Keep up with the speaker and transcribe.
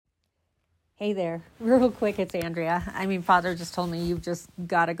Hey there, real quick, it's Andrea. Father just told me you've just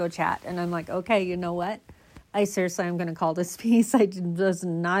got to go chat. And I'm like, okay, you know what? I'm going to call this piece. I was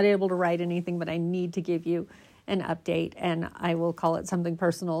not able to write anything, but I need to give you an update. And I will call it something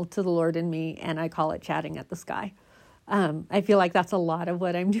personal to the Lord and me. And I call it chatting at the sky. I feel like that's a lot of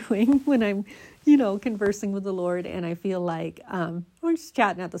what I'm doing when I'm, conversing with the Lord. And I feel like we're just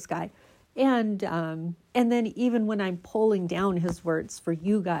chatting at the sky. And then even when I'm pulling down his words for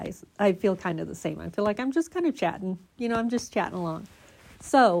you guys, I feel kind of the same. I feel like I'm just kind of chatting, I'm just chatting along.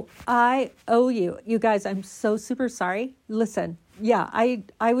 So I owe you guys, I'm so super sorry. Listen, yeah,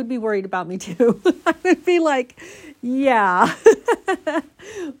 I would be worried about me too. I would be like, yeah,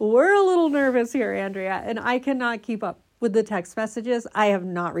 we're a little nervous here, Andrea, and I cannot keep up with the text messages. I have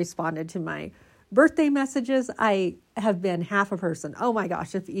not responded to my birthday messages. I have been half a person. Oh my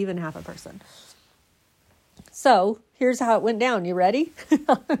gosh, if even half a person. So here's how it went down. You ready?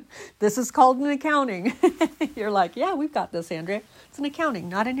 This is called an accounting. You're like, yeah, we've got this, Andrea. It's an accounting,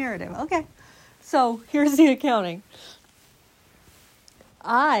 not a narrative. Okay. So here's the accounting.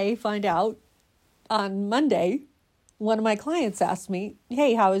 I find out on Monday, one of my clients asked me,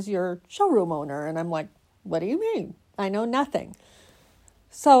 hey, how is your showroom owner? And I'm like, what do you mean? I know nothing.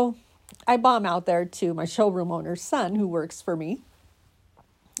 So I bomb out there to my showroom owner's son who works for me.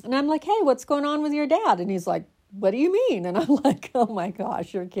 And I'm like, hey, what's going on with your dad? And he's like, what do you mean? And I'm like, oh my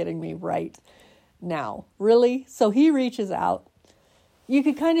gosh, you're kidding me right now. Really? So he reaches out. You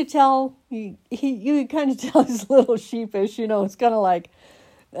could kind of tell, you could kind of tell he's a little sheepish, it's kind of like,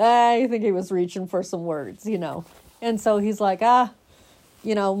 I think he was reaching for some words, And so he's like,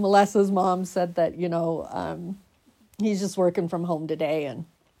 Melissa's mom said that, he's just working from home today and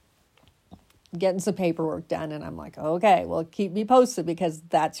getting some paperwork done. And I'm like, okay, well, keep me posted because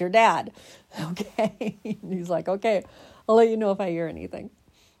that's your dad. Okay. He's like, okay, I'll let you know if I hear anything.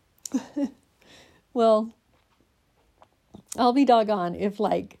 Well, I'll be doggone if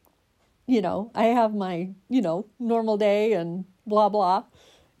I have my, normal day and blah, blah.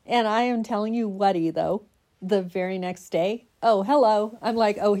 And I am telling you, Woody, though, the very next day, oh, hello. I'm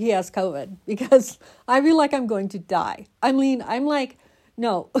like, oh, he has COVID because I feel like I'm going to die. I'm like,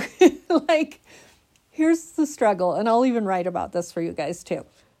 no, here's the struggle. And I'll even write about this for you guys too.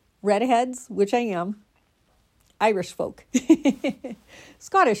 Redheads, which I am, Irish folk,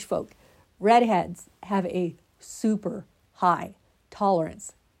 Scottish folk, redheads have a super high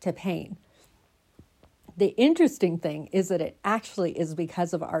tolerance to pain. The interesting thing is that it actually is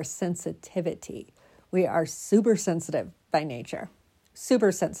because of our sensitivity. We are super sensitive by nature,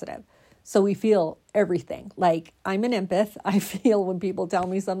 super sensitive. So we feel everything. Like I'm an empath. I feel when people tell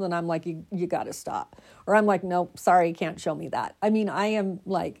me something, I'm like, you got to stop. Or I'm like, nope, sorry, you can't show me that. I am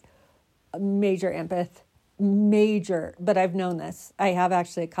like a major empath, but I've known this. I have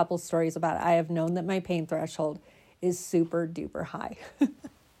actually a couple stories about it. I have known that my pain threshold is super duper high.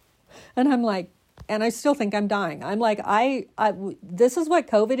 And I'm like, and I still think I'm dying. I'm like, this is what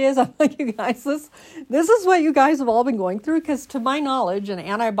COVID is. I'm like, you guys, this is what you guys have all been going through. Because to my knowledge and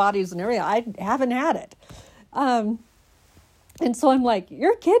antibodies and everything, I haven't had it. And so I'm like,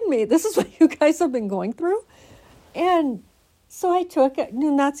 you're kidding me. This is what you guys have been going through. And so I took it,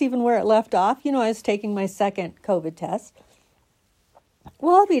 and that's even where it left off. I was taking my second COVID test.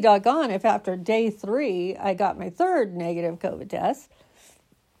 Well, I'll be doggone if after day 3, I got my third negative COVID test.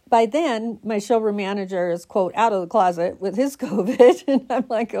 By then, my showroom manager is, quote, out of the closet with his COVID. And I'm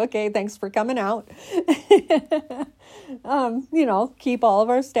like, okay, thanks for coming out. Keep all of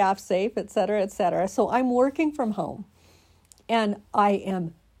our staff safe, et cetera, et cetera. So I'm working from home and I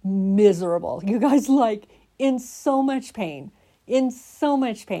am miserable. You guys, like in so much pain.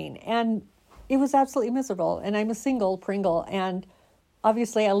 And it was absolutely miserable. And I'm a single Pringle. And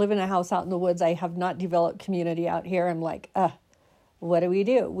obviously I live in a house out in the woods. I have not developed community out here. I'm like, what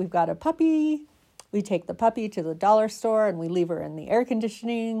do? We've got a puppy. We take the puppy to the dollar store and we leave her in the air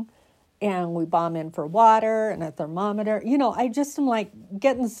conditioning and we bomb in for water and a thermometer. I just am like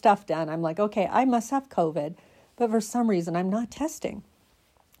getting stuff done. I'm like, okay, I must have COVID, but for some reason I'm not testing.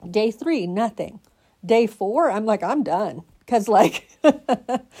 Day 3, nothing. Day 4, I'm like, I'm done. Because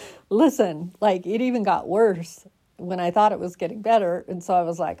listen, it even got worse when I thought it was getting better. And so I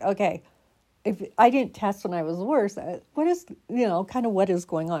was like, okay, if I didn't test when I was worse, what is, what is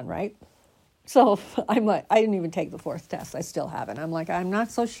going on, right? So I'm like, I didn't even take the 4th test. I still haven't. I'm like, I'm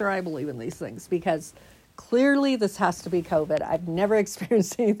not so sure I believe in these things because clearly this has to be COVID. I've never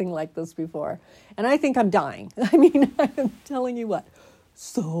experienced anything like this before. And I think I'm dying. I'm telling you what,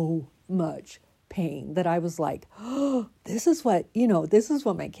 so much pain that I was like, oh, this is what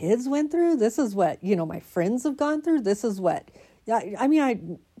my kids went through. This is what, my friends have gone through. This is what,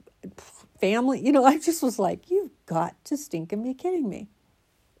 family. I just was like, you've got to stinking be kidding me.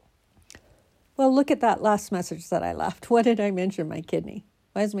 Well, look at that last message that I left. What did I mention? My kidney.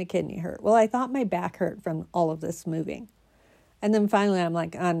 Why does my kidney hurt? Well, I thought my back hurt from all of this moving. And then finally I'm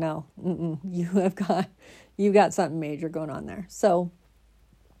like, oh no, you got something major going on there. So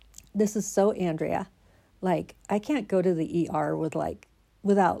this is so Andrea. Like, I can't go to the ER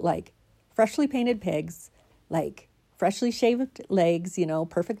without freshly painted pigs, like freshly shaved legs,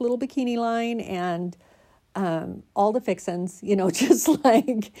 perfect little bikini line, and all the fixins, just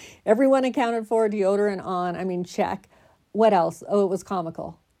like everyone accounted for, deodorant on. I mean, check. What else? Oh, it was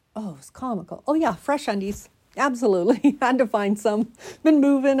comical. Oh yeah, fresh undies. Absolutely. Had to find some. Been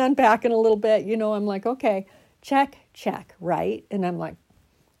moving, unpacking a little bit. I'm like, okay, check, right? And I'm like,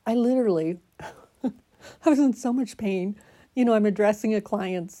 I literally, I was in so much pain. I'm addressing a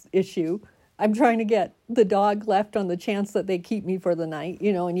client's issue. I'm trying to get the dog left on the chance that they keep me for the night,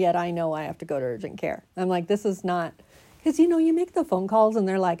 and yet I know I have to go to urgent care. I'm like, this is not, because, you make the phone calls and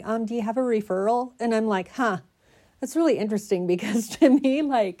they're like, do you have a referral? And I'm like, that's really interesting, because to me,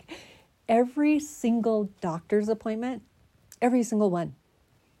 like, every single doctor's appointment, every single one,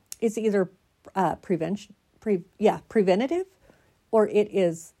 is either preventative, or it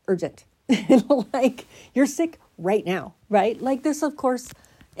is urgent. Like, you're sick right now, right? Like this, of course,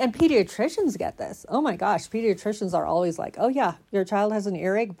 and pediatricians get this. Oh my gosh, pediatricians are always like, oh yeah, your child has an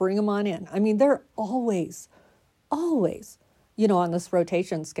earache, bring them on in. I mean, they're always, on this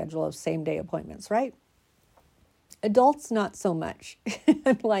rotation schedule of same day appointments, right? Adults, not so much.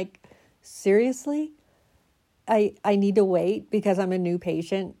 I'm like, seriously? I need to wait because I'm a new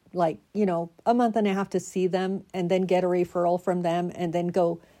patient, a month and a half to see them, and then get a referral from them, and then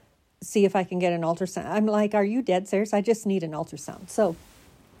go see if I can get an ultrasound. I'm like, are you dead serious? I just need an ultrasound. So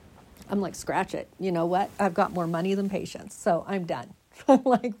I'm like, scratch it. You know what? I've got more money than patience. So I'm done. I'm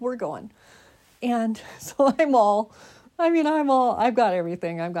like, we're going. And so I've got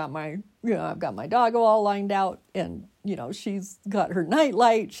everything. I've got my dog all lined out, and, she's got her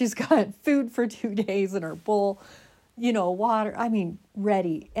nightlight. She's got food for 2 days in her bowl, water.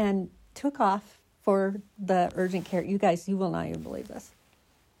 Ready, and took off for the urgent care. You guys, you will not even believe this.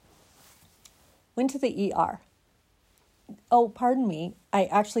 Went to the ER. Oh, pardon me. I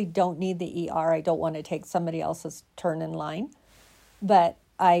actually don't need the ER. I don't want to take somebody else's turn in line, but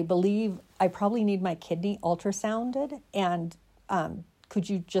I believe I probably need my kidney ultrasounded, and could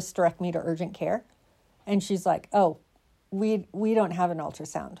you just direct me to urgent care? And she's like, oh, we don't have an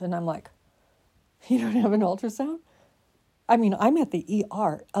ultrasound. And I'm like, you don't have an ultrasound? I'm at the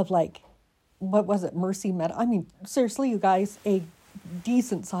ER of what was it, Mercy Med? Seriously, you guys, a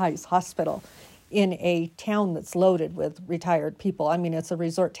decent sized hospital in a town that's loaded with retired people. It's a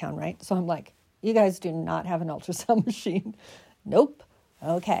resort town, right? So I'm like, you guys do not have an ultrasound machine? Nope.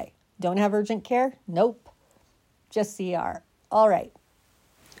 Okay. Don't have urgent care? Nope. Just CR. All right.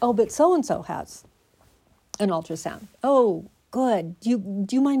 Oh, but so-and-so has an ultrasound. Oh, good. Do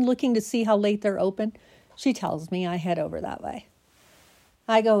you mind looking to see how late they're open? She tells me. I head over that way.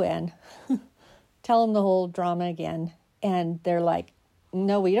 I go in, tell them the whole drama again, and they're like,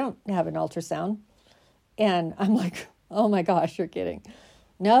 no, we don't have an ultrasound. And I'm like, oh my gosh, you're kidding.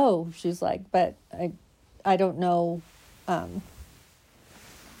 No, she's like, but I don't know. I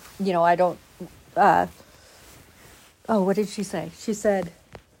don't, what did she say? She said,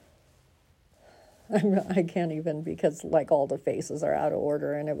 I can't even, because all the faces are out of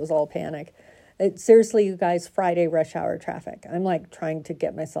order and it was all panic. Seriously, you guys, Friday rush hour traffic. I'm trying to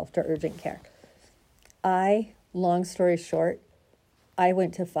get myself to urgent care. Long story short, I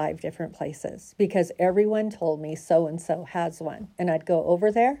went to 5 different places because everyone told me so-and-so has one. And I'd go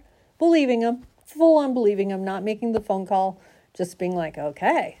over there, believing them, full on believing them, not making the phone call, just being like,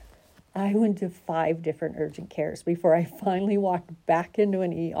 okay. I went to 5 different urgent cares before I finally walked back into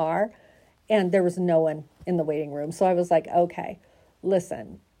an ER, and there was no one in the waiting room. So I was like, okay,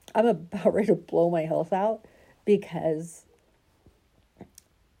 listen, I'm about ready to blow my health out because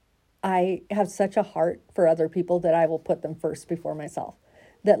I have such a heart for other people that I will put them first before myself.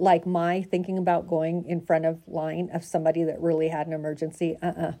 That my thinking about going in front of line of somebody that really had an emergency,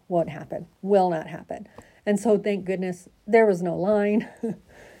 won't happen, will not happen. And so thank goodness there was no line.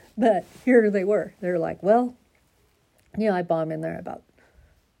 But here they were. They're like, well, I bomb in there about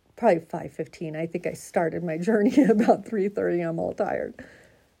probably 5:15. I think I started my journey at about 3:30. I'm all tired.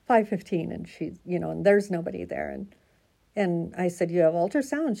 5:15, and she's, and there's nobody there. And I said, you have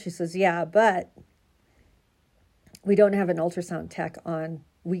ultrasound? She says, yeah, but we don't have an ultrasound tech on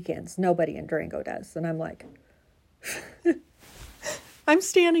weekends. Nobody in Durango does. And I'm like, I'm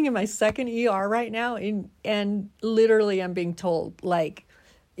standing in my second ER right now, and literally I'm being told,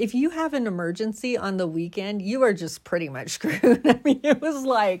 if you have an emergency on the weekend, you are just pretty much screwed. I mean, it was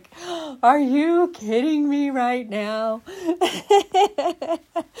like, are you kidding me right now?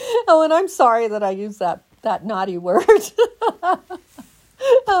 Oh, and I'm sorry that I used that naughty word.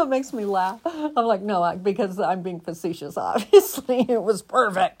 Oh, it makes me laugh. I'm like, no, because I'm being facetious, obviously. It was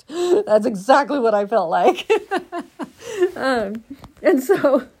perfect. That's exactly what I felt like. And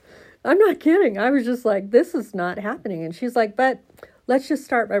so I'm not kidding. I was just like, this is not happening. And she's like, but let's just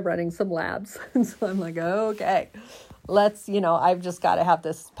start by running some labs. And so I'm like, okay, I've just got to have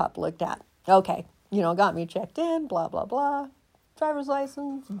this pup looked at. Okay, got me checked in, blah, blah, blah. Driver's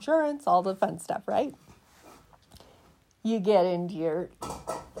license, insurance, all the fun stuff, right? You get into your,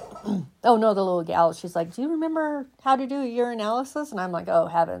 oh no, the little gal, she's like, do you remember how to do a urinalysis? And I'm like, oh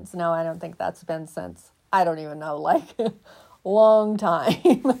heavens, no, I don't think that's been since, I don't even know, like long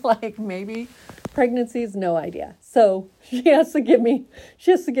time, like maybe pregnancies, no idea. So she has to give me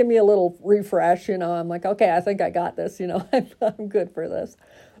a little refresh, I'm like, okay, I think I got this, I'm good for this.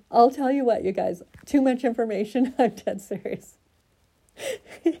 I'll tell you what, you guys, too much information. I'm dead serious.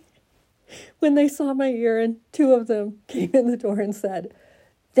 When they saw my urine, 2 of them came in the door and said,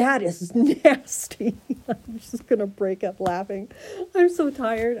 that is nasty. I'm just going to break up laughing. I'm so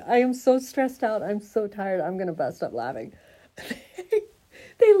tired. I am so stressed out. I'm so tired. I'm going to bust up laughing.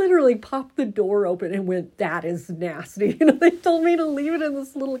 They literally popped the door open and went, that is nasty. They told me to leave it in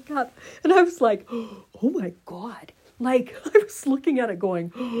this little cup. And I was like, oh my God. Like, I was looking at it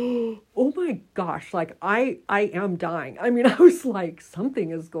going, oh my gosh, like I am dying. I mean, I was like,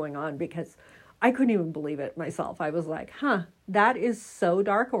 something is going on, because I couldn't even believe it myself. I was like, that is so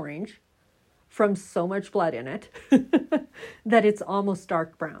dark orange from so much blood in it that it's almost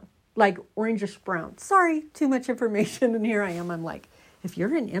dark brown, like orangish brown. Sorry, too much information. And here I am. I'm like, if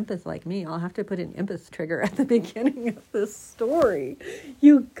you're an empath like me, I'll have to put an empath trigger at the beginning of this story.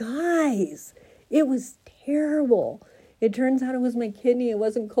 You guys, it was terrible. It turns out it was my kidney. It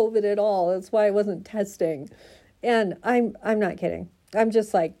wasn't COVID at all. That's why I wasn't testing. And I'm not kidding. I'm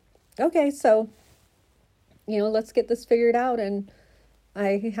just like, okay, so, let's get this figured out. And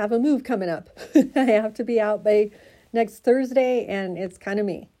I have a move coming up. I have to be out by next Thursday, and it's kind of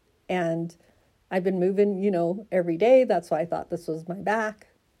me. And I've been moving, every day. That's why I thought this was my back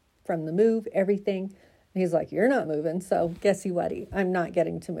from the move, everything. And he's like, you're not moving. So guessy whatty, I'm not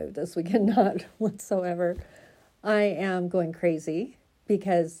getting to move this weekend, not whatsoever. I am going crazy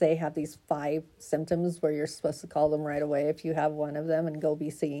because they have these 5 symptoms where you're supposed to call them right away if you have one of them and go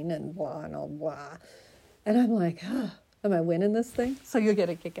be seen and blah, and all blah. And I'm like, am I winning this thing? So you'll get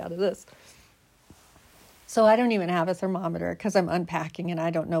a kick out of this. So I don't even have a thermometer because I'm unpacking and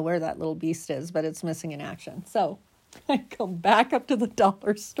I don't know where that little beast is, but it's missing in action. So I come back up to the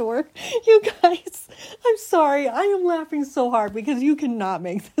dollar store. You guys, I'm sorry. I am laughing so hard because you cannot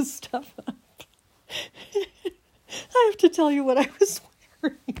make this stuff up. I have to tell you what I was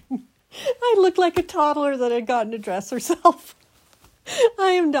wearing. I looked like a toddler that had gotten to dress herself.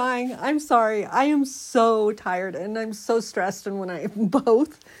 I am dying. I'm sorry. I am so tired and I'm so stressed. And when I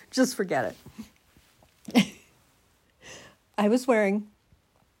both, just forget it. I was wearing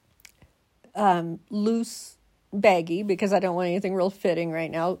loose, baggy, because I don't want anything real fitting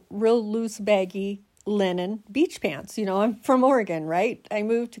right now, real loose, baggy linen beach pants. I'm from Oregon, right? I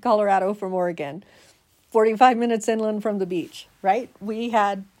moved to Colorado from Oregon. 45 minutes inland from the beach, right? We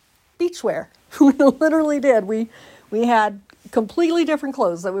had beach wear. We literally did. We had completely different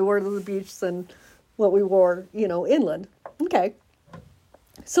clothes that we wore to the beach than what we wore, inland. Okay.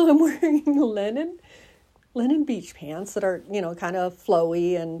 So I'm wearing linen beach pants that are, kind of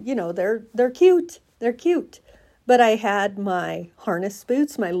flowy and, they're cute. They're cute. But I had my harness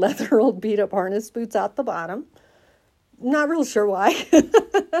boots, my leather old beat up harness boots out the bottom. Not real sure why.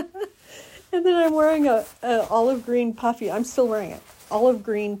 And then I'm wearing a olive green puffy, I'm still wearing it, olive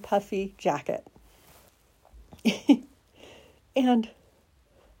green puffy jacket. And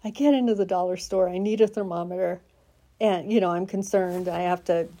I get into the dollar store, I need a thermometer, and, I'm concerned. I have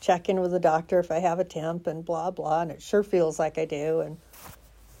to check in with the doctor if I have a temp and blah, blah, and it sure feels like I do.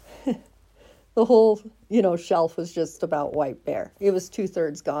 And the whole, shelf was just about wiped bare. It was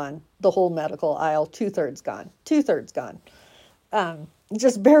 2/3 gone. The whole medical aisle, 2/3 gone. 2/3 gone.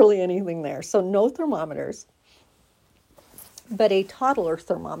 Just barely anything there. So no thermometers, but a toddler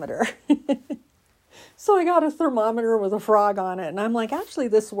thermometer. So I got a thermometer with a frog on it. And I'm like, actually,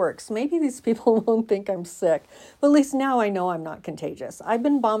 this works. Maybe these people won't think I'm sick. But at least now I know I'm not contagious. I've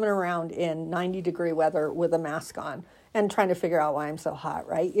been bombing around in 90-degree weather with a mask on and trying to figure out why I'm so hot,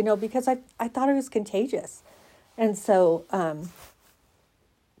 right? Because I thought I was contagious. And so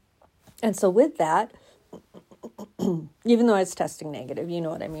with that, Even though I was testing negative, you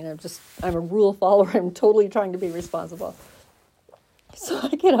know what I mean? I'm a rule follower. I'm totally trying to be responsible. So I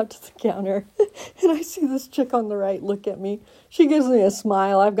get up to the counter and I see this chick on the right look at me. She gives me a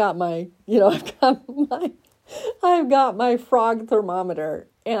smile. I've got my frog thermometer,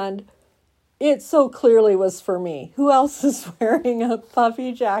 and it so clearly was for me. Who else is wearing a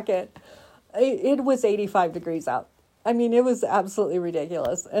puffy jacket? It was 85 degrees out. I mean, it was absolutely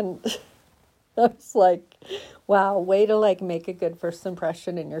ridiculous. And I was like, wow, way to like make a good first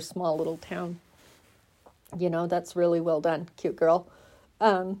impression in your small little town. That's really well done, cute girl.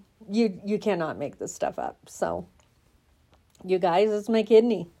 You cannot make this stuff up. So you guys, it's my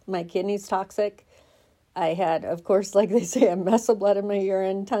kidney. My kidney's toxic. I had, of course, like they say, a mess of blood in my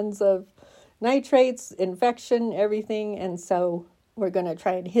urine, tons of nitrates, infection, everything. And so we're going to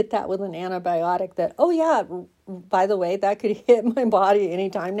try and hit that with an antibiotic that, oh yeah, by the way, that could hit my body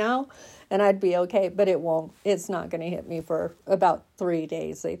anytime now and I'd be okay, but it won't. It's not going to hit me for about 3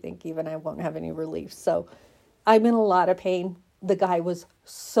 days. I think even I won't have any relief. So I'm in a lot of pain. The guy was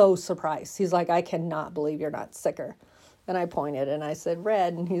so surprised. He's like, I cannot believe you're not sicker. And I pointed and I said,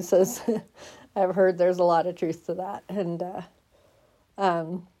 red. And he says, I've heard there's a lot of truth to that. And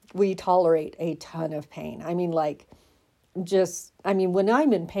we tolerate a ton of pain. I mean, when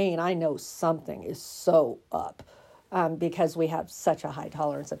I'm in pain, I know something is so up because we have such a high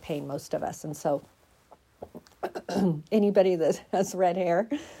tolerance of pain, most of us. And so anybody that has red hair,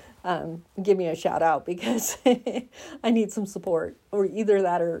 give me a shout out because I need some support, or either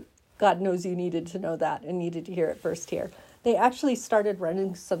that or God knows you needed to know that and needed to hear it first here. They actually started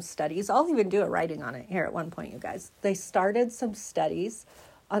running some studies. I'll even do a writing on it here at one point, you guys. They started some studies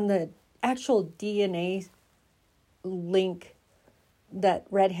on the actual DNA link that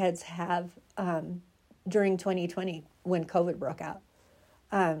redheads have during 2020 when COVID broke out.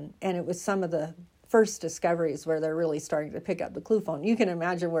 And it was some of the first discoveries where they're really starting to pick up the clue phone. You can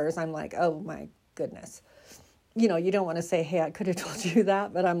imagine, whereas I'm like, oh my goodness. You don't want to say, hey, I could have told you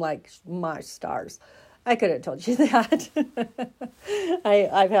that, but I'm like, my stars. I could have told you that.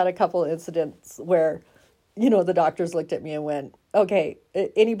 I've had a couple incidents where, the doctors looked at me and went, okay,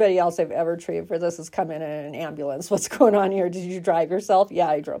 anybody else I've ever treated for this has come in an ambulance. What's going on here? Did you drive yourself? Yeah,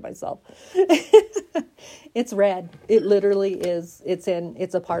 I drove myself. It's red. It literally is. It's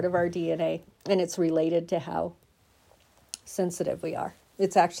a part of our DNA, and it's related to how sensitive we are.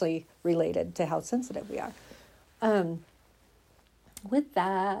 It's actually related to how sensitive we are. With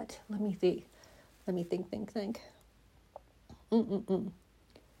that, let me think.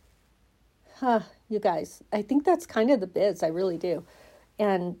 You guys, I think that's kind of the biz. I really do.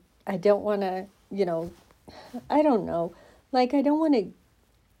 And I don't want to, I don't know. I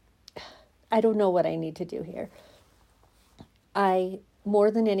don't know what I need to do here. I,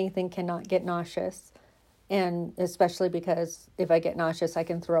 more than anything, cannot get nauseous. And especially because if I get nauseous, I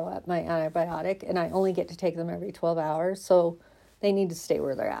can throw up my antibiotic, and I only get to take them every 12 hours. So they need to stay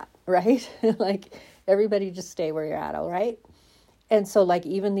where they're at, right? Everybody just stay where you're at, all right? And so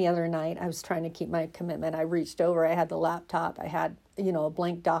even the other night, I was trying to keep my commitment. I reached over, I had the laptop, I had, a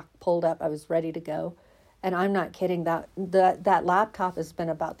blank doc pulled up, I was ready to go. And I'm not kidding, that laptop has been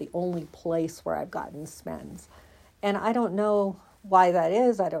about the only place where I've gotten smens. And I don't know why that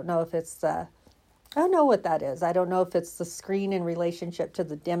is. I don't know if it's I don't know what that is. I don't know if it's the screen in relationship to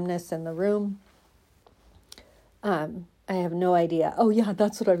the dimness in the room. I have no idea. Oh yeah,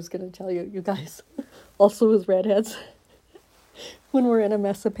 that's what I was going to tell you, you guys. Also with redheads, when we're in a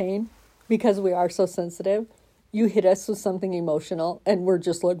mess of pain, because we are so sensitive, you hit us with something emotional and we're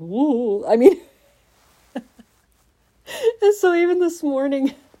just like, woo. I mean, and so even this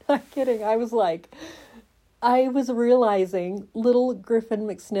morning, not kidding, I was realizing little Griffin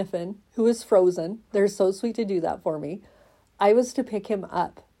McSniffin, who is frozen. They're so sweet to do that for me. I was to pick him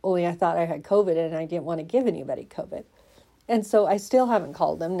up, only I thought I had COVID and I didn't want to give anybody COVID. And so I still haven't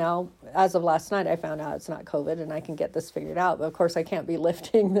called them. Now, as of last night, I found out it's not COVID and I can get this figured out. But of course, I can't be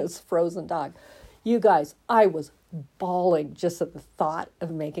lifting this frozen dog. You guys, I was bawling just at the thought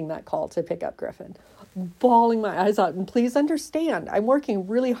of making that call to pick up Griffin. Bawling my eyes out. And please understand, I'm working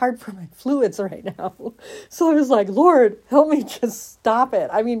really hard for my fluids right now. So I was like, Lord, help me just stop it.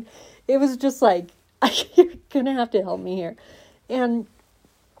 I mean, it was just like, you're going to have to help me here. And,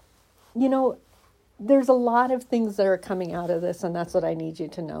 there's a lot of things that are coming out of this, and that's what I need you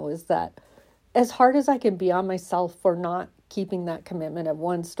to know, is that as hard as I can be on myself for not keeping that commitment of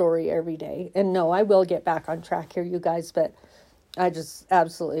one story every day, and no, I will get back on track here, you guys, but I just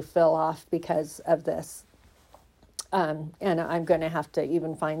absolutely fell off because of this. And I'm going to have to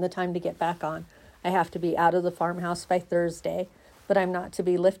even find the time to get back on. I have to be out of the farmhouse by Thursday. but I'm not to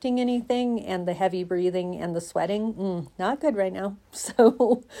be lifting anything, and the heavy breathing and the sweating, not good right now.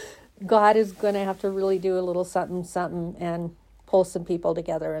 So God is going to have to really do a little something, something, and pull some people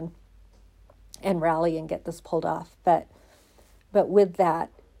together and rally and get this pulled off. But with that,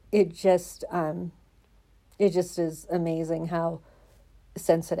 it just is amazing how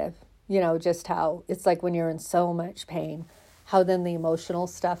sensitive, just how it's like when you're in so much pain, how then the emotional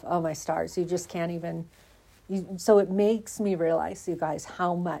stuff, oh my stars, you just can't even. So it makes me realize, you guys,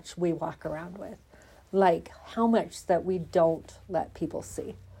 how much we walk around with, like how much that we don't let people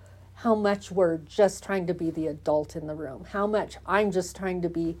see, how much we're just trying to be the adult in the room, how much I'm just trying to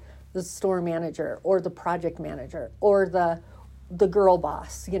be the store manager or the project manager or the girl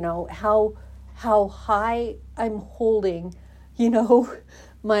boss, how high I'm holding,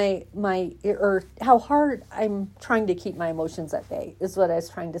 my or how hard I'm trying to keep my emotions at bay is what I was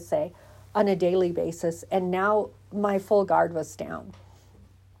trying to say on a daily basis. And now my full guard was down.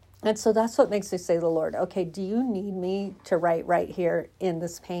 And so that's what makes me say to the Lord, okay, do you need me to write right here in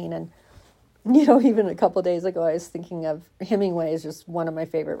this pain? And, even a couple of days ago, I was thinking of Hemingway is just one of my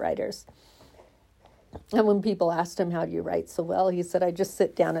favorite writers. And when people asked him, how do you write so well? He said, I just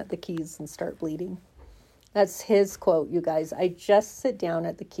sit down at the keys and start bleeding. That's his quote, you guys. I just sit down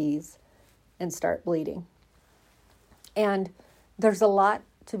at the keys and start bleeding. And there's a lot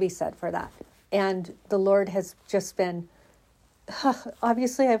to be said for that. And the Lord has just been,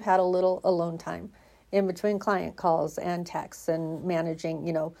 obviously I've had a little alone time in between client calls and texts and managing,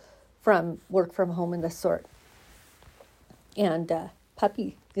 from work from home and this sort. And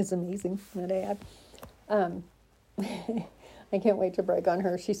puppy is amazing that I have. I can't wait to break on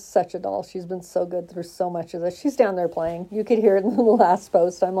her. She's such a doll. She's been so good through so much of this. She's down there playing. You could hear it in the last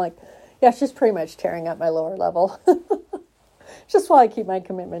post. I'm like, yeah, she's pretty much tearing up my lower level. Just while I keep my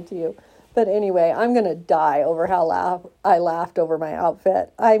commitment to you. But anyway, I'm going to die over how I laughed over my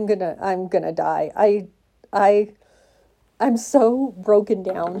outfit. I'm going to die. I'm so broken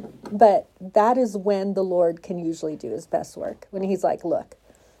down, but that is when the Lord can usually do his best work. When he's like, look,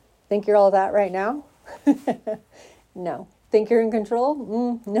 think you're all that right now? No. Think you're in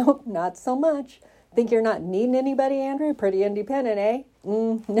control? Nope, not so much. Think you're not needing anybody, Andrea? Pretty independent, eh?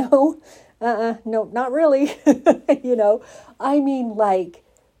 No. No, not really. I mean, like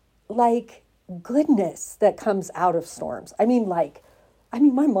goodness that comes out of storms. I mean, my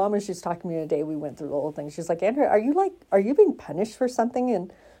mom was just talking to me today. We went through the whole thing. She's like, Andrea, are you being punished for something?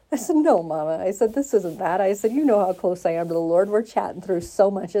 And I said, no, Mama. I said, this isn't that. I said, you know how close I am to the Lord. We're chatting through so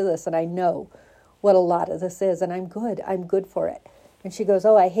much of this, and I know what a lot of this is, and I'm good. I'm good for it. And she goes,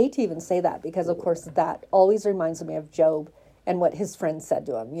 oh, I hate to even say that because, of course, that always reminds me of Job and what his friend said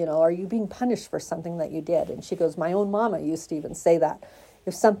to him. Are you being punished for something that you did? And she goes, my own mama used to even say that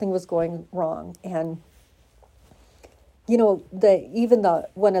if something was going wrong. And,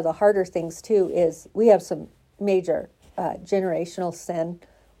 one of the harder things, too, is we have some major generational sin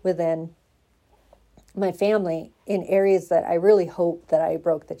within my family in areas that I really hope that I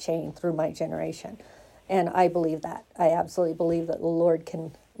broke the chain through my generation. And I believe that. I absolutely believe that the Lord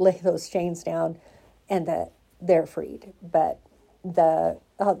can lay those chains down and that they're freed. But the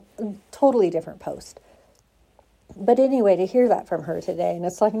totally different post. But anyway, to hear that from her today, and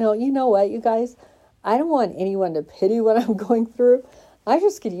it's like, no, you know what, you guys? I don't want anyone to pity what I'm going through. I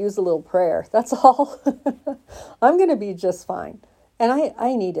just could use a little prayer. That's all. I'm going to be just fine. And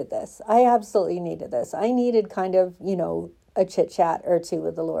I needed this. I absolutely needed this. I needed kind of, a chit chat or two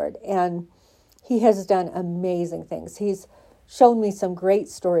with the Lord. And he has done amazing things. He's shown me some great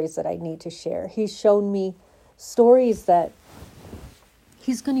stories that I need to share. He's shown me stories that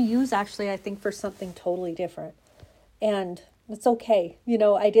he's going to use, actually, I think, for something totally different. And it's okay.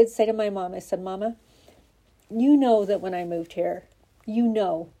 I did say to my mom, I said, Mama, you know that when I moved here,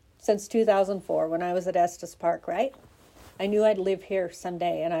 since 2004, when I was at Estes Park, right? I knew I'd live here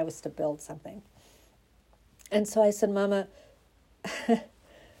someday and I was to build something. And so I said, Mama,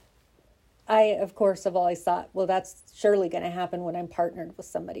 I, of course, have always thought, well, that's surely going to happen when I'm partnered with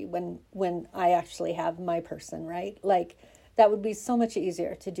somebody, when I actually have my person, right? Like, that would be so much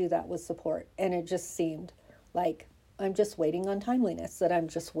easier to do that with support. And it just seemed like I'm just waiting on timeliness, that I'm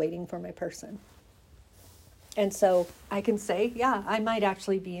just waiting for my person. And so I can say, yeah, I might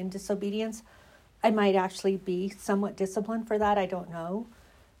actually be in disobedience. I might actually be somewhat disciplined for that. I don't know.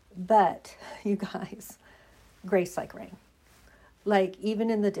 But you guys, grace like rain. Like,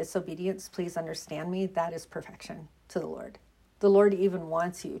 even in the disobedience, please understand me, that is perfection to the Lord. The Lord even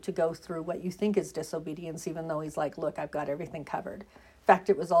wants you to go through what you think is disobedience, even though he's like, look, I've got everything covered. In fact,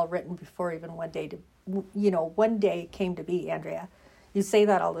 it was all written before even one day came to be, Andrea. You say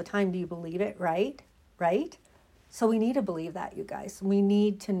that all the time. Do you believe it? Right? Right? So we need to believe that, you guys. We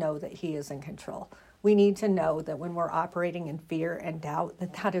need to know that he is in control. We need to know that when we're operating in fear and doubt,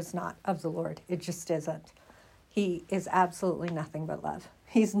 that is not of the Lord. It just isn't. He is absolutely nothing but love.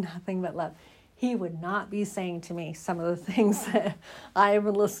 He's nothing but love. He would not be saying to me some of the things that I have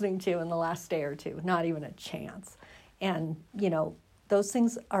been listening to in the last day or two. Not even a chance. And, those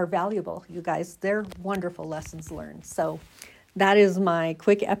things are valuable, you guys. They're wonderful lessons learned. So that is my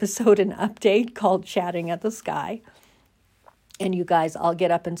quick episode and update called Chatting at the Sky. And you guys, I'll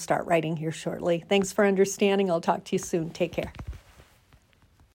get up and start writing here shortly. Thanks for understanding. I'll talk to you soon. Take care.